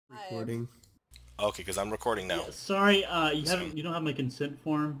recording. Okay, because I'm recording now. Yeah, sorry, you don't have my consent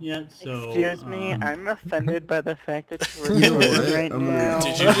form yet, so... Excuse me, I'm offended by the fact that you're recording right now.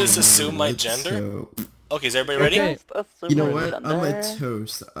 Did you just assume my gender? Okay, is everybody ready? Okay. You know what? I'm a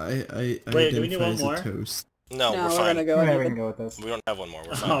toast. I Wait, do we need identify one as more? a toast. No, we're we're fine. gonna go We ahead. can go with this. We don't have one more,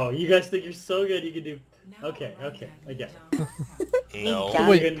 we're fine. Oh, you guys think you're so good you can do... Okay, I get it. No. Yeah.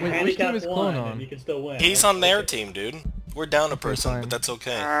 Wait, You can which handicap team is one Clone and on? you can still win. He's on their team, dude. We're down a person, fine. but that's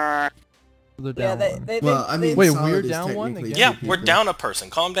okay. They're Yeah, down one. Well, I mean, Wait, solid we're is down one technically again? Yeah, two we're people. down a person.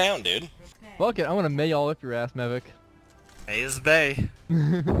 Calm down, dude. Fuck it, I want to may all up your ass, Mevec. Hey, is Bay.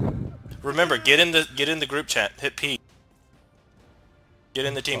 Remember, get in the group chat. Hit P. Get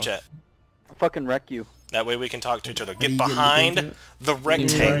in the team chat. I'll fucking wreck you. That way we can talk to each other. How Get do you get in the behind group the Team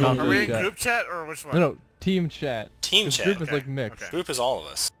rectangle. chat. Are we in Chat. group chat or which one? No, team chat. Team This chat. group is Okay, like mixed. okay. Group is all of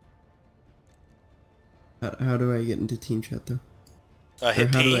us. How do I get into team chat though? Or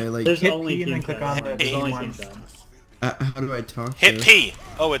Hit how do I P. like? There's Hit only P team and then click on chat. the There's P only one. team chat. How do I talk? Hit to... P.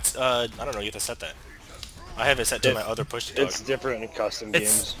 Oh, it's I don't know. You have to set that. I have it set to my other push to talk. It's different in custom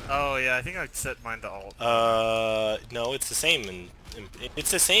games. Oh yeah, I think I set mine to alt. No, it's the same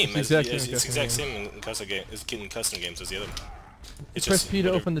it's the same It's as exact same in it's custom exact games. same in custom game. It's in custom games as the other one. It's Press just P to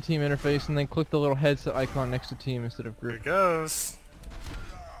whatever. open the team interface and then click the little headset icon next to team instead of Here group. it goes.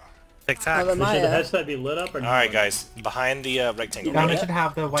 Tic Oh, tac. the Should the Maya. headset be lit up or not? Alright guys, behind the rectangle. Yeah, Ready? we should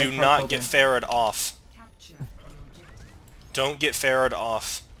have the white Do part not filled get in. ferried off. Don't get ferried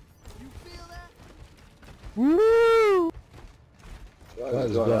off. Woo!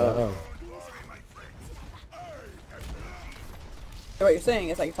 What's going on? So what you're saying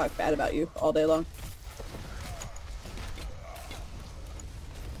is I can talk bad about you all day long.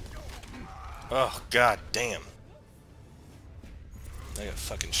 Oh god damn. I got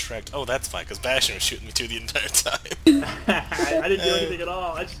fucking shreked. Oh, that's fine, because Bastion was shooting me too the entire time. I didn't do anything at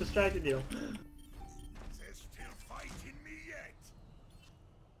all. I just distracted you.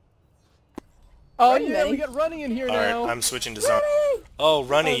 Oh Runny yeah, we Money. got Runny in here Alright, now. I'm switching to zone. Runny! Oh,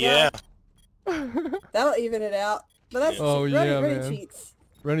 Runny, Oh, yeah. That'll even it out. But that's Oh, Runny, yeah, Runny man. cheats.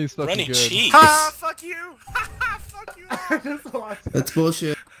 Runny's fucking Runny good. cheats. Ha! Fuck you! Ha! Fuck you! That's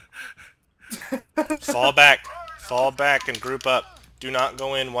bullshit. Fall back. Fall back and group up. Do not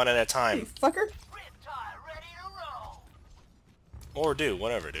go in one at a You time. fucker. Or do,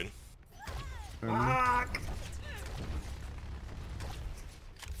 whatever, dude.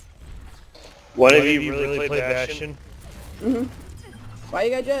 One of you really played Bastion? Mm-hmm. Why you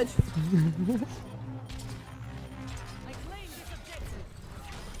gotta judge?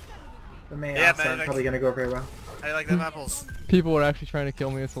 The main Yeah, ops man, aren't like- probably gonna go very well. I like them apples. People are actually trying to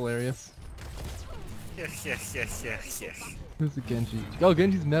kill me, it's hilarious. Yes. Who's the Genji? Oh,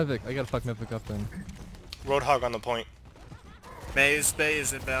 Genji's Mevec. I gotta fuck Mevec up then. Roadhog on the point. Bay is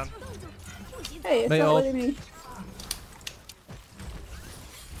inbound. Hey, it's May not all- letting me.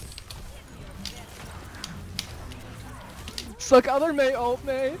 Suck other May ult,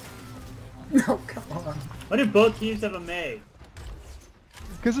 May! No, come on. Why do both teams have a May?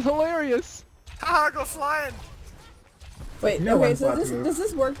 Cause it's hilarious! Ha! Go flying! Wait, You know okay, one so slap this, you. does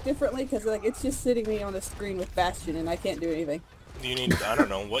this work differently? Because like it's just sitting me on the screen with Bastion and I can't do anything. You need, I don't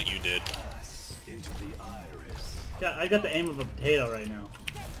know what you did. Yeah, I got the aim of a potato right now.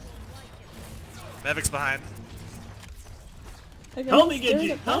 Mevic's behind. Okay, Help me, there's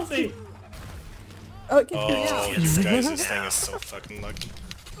Genji! a Help me! Bastion. Oh, it kicked me Oh, out. this guy's thing is so fucking lucky.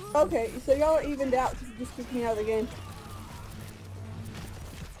 Okay, so y'all are evened out because you just kicked me out of the game.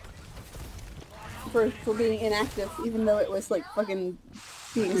 For being inactive, even though it was like fucking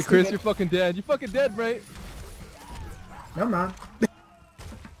being Hey, Chris, stupid. you're fucking dead. You're fucking dead, right? No, man.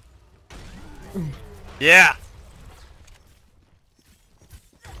 Yeah!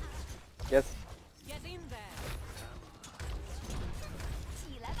 Yes.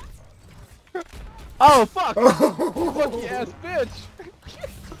 Oh, fuck! Lucky ass bitch!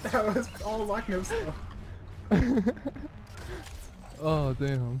 That was all luck, no skill. Oh,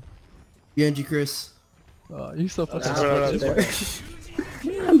 damn. Genji, Chris. Oh, you're so fucking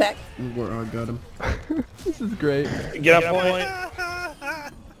I'm back. Warthog got him. This is great. Get on point.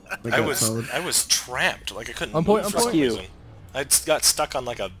 I was trapped. Like I couldn't On move point, for on some point. reason. I got stuck on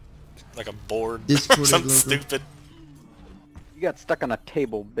like a board or Discorded something local. stupid. You got stuck on a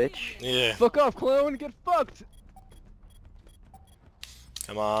table, bitch. Yeah. Fuck off, clone! Get fucked!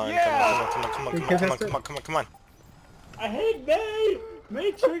 Come on, Yeah! come on. I hate May!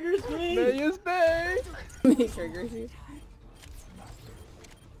 May triggers me! May is May! He triggers you.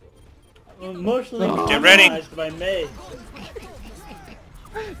 I'm emotionally Get ready. compromised by May.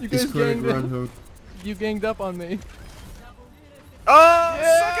 You guys Discorded ganged up. Roadhog. You ganged up on me. Oh!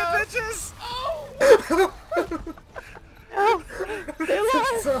 Yeah! Suck it,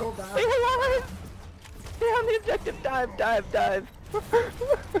 dive, dive, dive.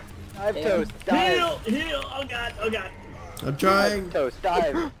 Dive, Toast, dive. Heal! Oh god, oh god. I'm trying. Toast,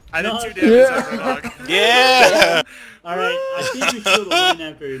 dive. I No, did 2 damage on the dog. Yeah! Alright, I think we should win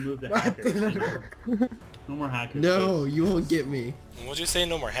after we remove the hackers. No more hackers. No, you won't get me. What'd you say?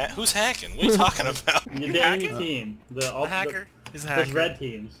 No more who's hacking? What are you talking about? The enemy team. The Hacker? He's a Those hacker. red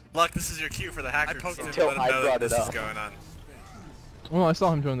teams. Luck, this is your cue for the hacker. I poked him to Until let him I know brought that it this is up. going on. Well, I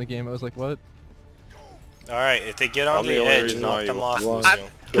saw him join the game. I was like, what? Alright, if they get on the edge, knock them off. I'm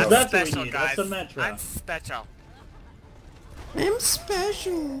That's what we special, need. guys. That's the metro. I'm special. I'm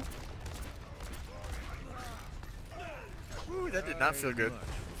special. Ooh, that did not feel good.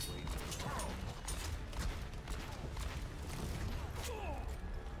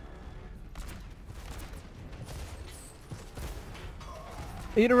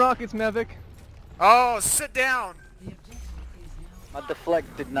 Eat a rockets, Mevec. Oh, sit down! My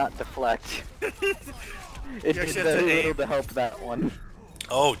deflect did not deflect. It You did actually have very to little aim. to help that one.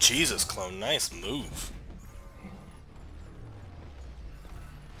 Oh, Jesus, Clone. Nice move.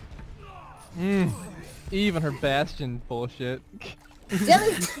 Eve and her Bastion bullshit.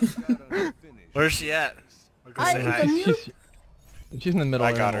 Jelly! Where's she at? I'll go I say am hi. from you. She's in the middle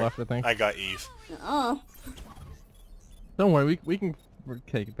I or got on the her. left, I think. I got Eve. Don't worry, we can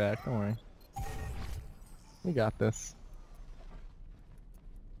take it back. Don't worry. We got this.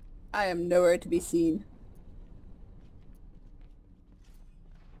 I am nowhere to be seen.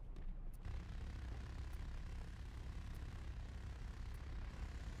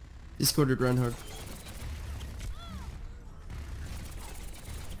 Discorded run hard.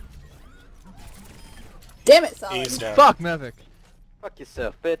 Damn it, Solid. Eve's down. Fuck, Mevec! Fuck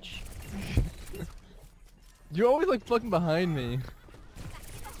yourself, bitch. You're always like fucking behind me.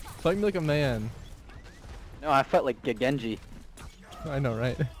 Fight me like a man. No, I felt like Genji. I know,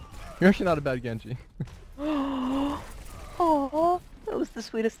 right? You're actually not a bad Genji. Aww, that was the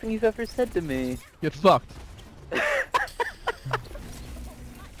sweetest thing you've ever said to me. Get fucked.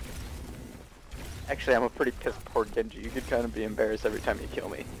 Actually, I'm a pretty piss poor Genji. You could kind of be embarrassed every time you kill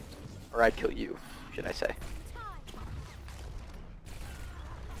me. Or I kill you, should I say.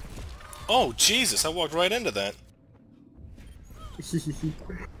 Oh, Jesus, I walked right into that.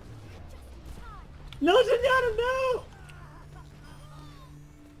 No, Zenyatta, no!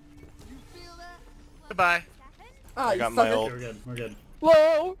 Goodbye. Oh, I you got my sucker. ult. We're good, we're good.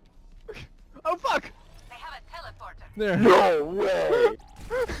 Whoa! Oh fuck! They have a teleporter. There. No way!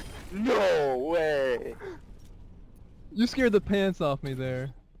 No way! You scared the pants off me there.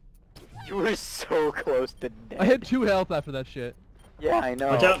 You were so close to dead. I had 2 health after that shit. Yeah, I know.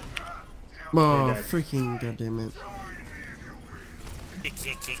 Watch out! Oh, You're dead. freaking goddamn it.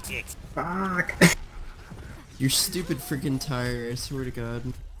 Kick. Fuck. Your stupid freaking tire, I swear to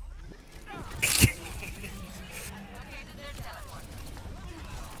God.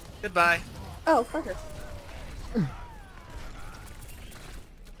 Goodbye. Oh, fucker.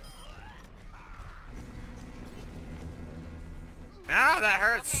 Ah, that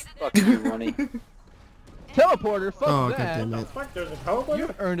hurts. Fuck you, Runny. Teleporter, fuck Oh, that! goddamn it. Fuck, there's a You teleporter?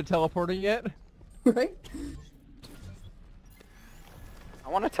 haven't earned a teleporter yet. Right? I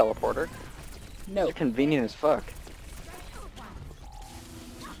want a teleporter. No. It's convenient as fuck.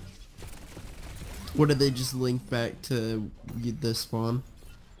 What did they just link back to the spawn?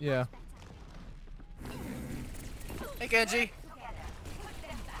 Yeah. Hey, Genji.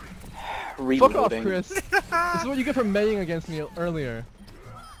 Fuck off, Reloading. Chris. This is what you get for maying against me earlier.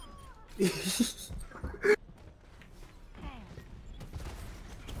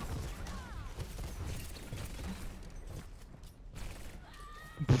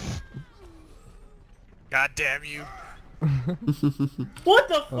 God damn you. What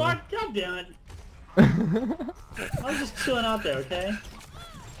the fuck? God damn it! I was just chilling out there, okay?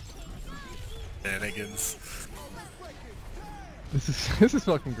 Shenanigans. This is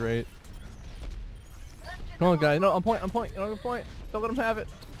fucking great. Come on, guys. No, I'm point. You know, point. Don't let him have it.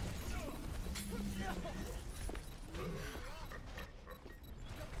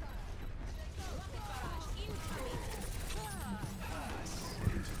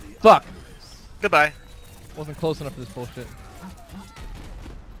 Fuck! Goodbye. Wasn't close enough for this bullshit.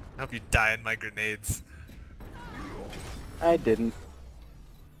 I hope you die in my grenades. I didn't.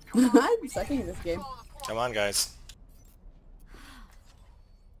 I'm sucking at this game. Come on, guys.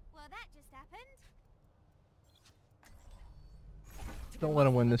 Well, that just happened. Don't let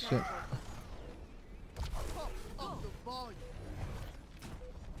him win this shit.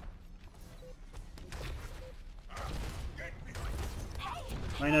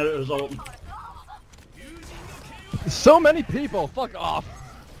 I know it was old. So many people! Fuck off!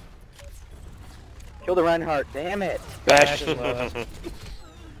 Kill the Reinhardt, damn it! Bastion.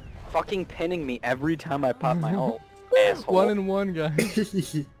 Fucking pinning me every time I pop my ult. Asshole. 1-1,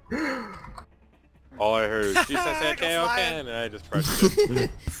 guys. All I heard is, Jesus said okay, and I just pressed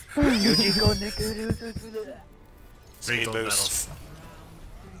it. Speed boost.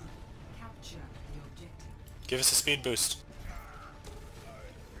 Give us a speed boost.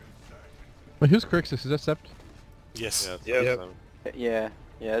 Wait, who's Crixus? Is that Sept? Yes. Yeah, Yep. Yeah,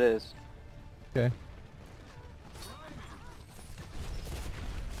 it is. Okay.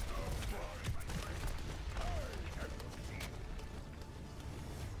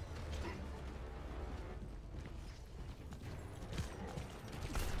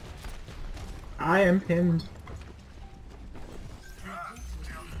 I am pinned.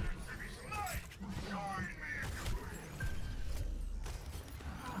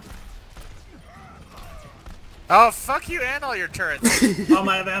 Oh, fuck you and all your turrets. Oh, I'm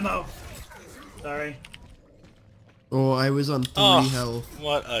out of ammo. Sorry. Oh, I was on 3 Oh, health.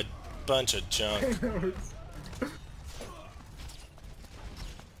 what a bunch of junk.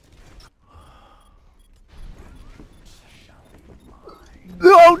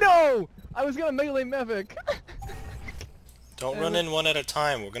 Oh no! I was gonna melee Mevec. Don't run in one at a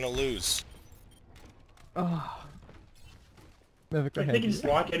time. We're gonna lose. Oh. Mevec, I I had think you you. just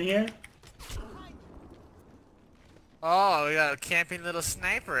walk in here. Oh, we got a camping little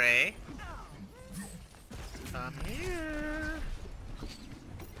sniper, eh? Come here.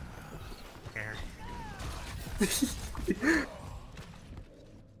 Here.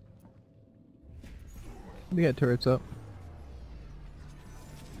 They got turrets up.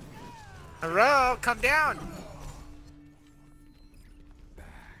 Hello, come down.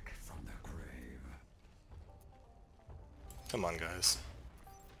 Come on, guys.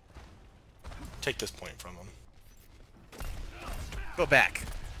 Take this point from them. Go back.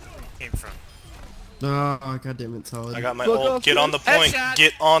 Came from. Oh, goddamn it, Solid. I got my Look ult. off Get on the point. Headshot.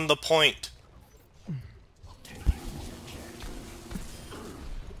 Get on the point.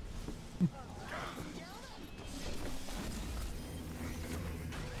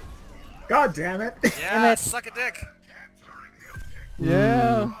 God damn it. Yeah, suck a dick.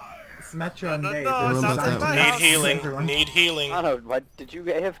 Yeah. Smash on No, base. no, no, It's not not that my one. Need house. healing. Need healing. I don't know, what, did you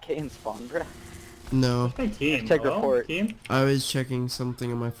AFK in spawn, bruh? No, Hashtag team. Hashtag Hello, report. Team. I was checking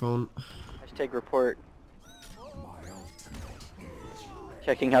something on my phone. Hashtag report.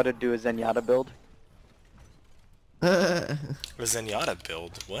 Checking how to do a Zenyatta build. The Zenyatta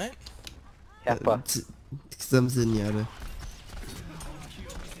build. What? Kappa. Because I'm Zenyatta.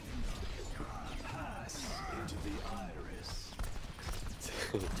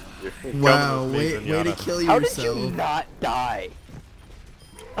 Wow, way to kill How did you yourself. not die?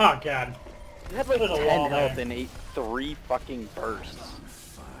 Oh god. You had like There's a 10 wall health there. and ate 3 fucking bursts.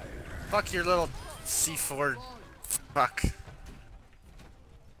 Fuck your little C4. Fuck.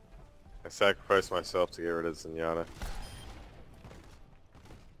 I sacrificed myself to get rid of Zenyatta.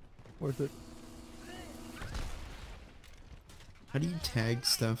 Worth it. How do you tag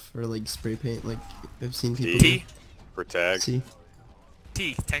stuff or like spray paint? Like I've seen people. T. For tag. See?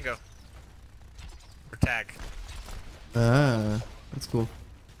 T. Tango. Or tag. Ah, that's cool.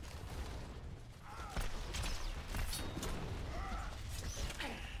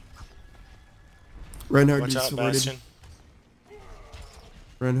 Reinhardt Watch out, sorted. Bastion.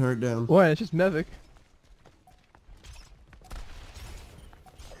 Reinhardt down. Why? It's just Mevec.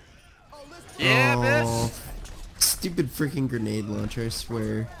 Yeah, Oh, bitch. stupid freaking grenade launcher, I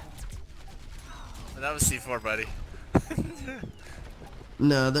swear. That was C4, buddy.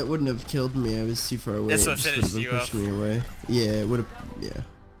 No, that wouldn't have killed me. I was too far away. This It one just finished would've you been up. pushing me away. Yeah, it would have. Yeah.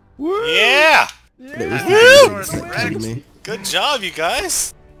 Yeah! But it was Woo! the grenades that killed me. Good job, you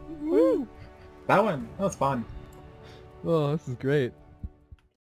guys! Woo! That was fun. Oh, this is great.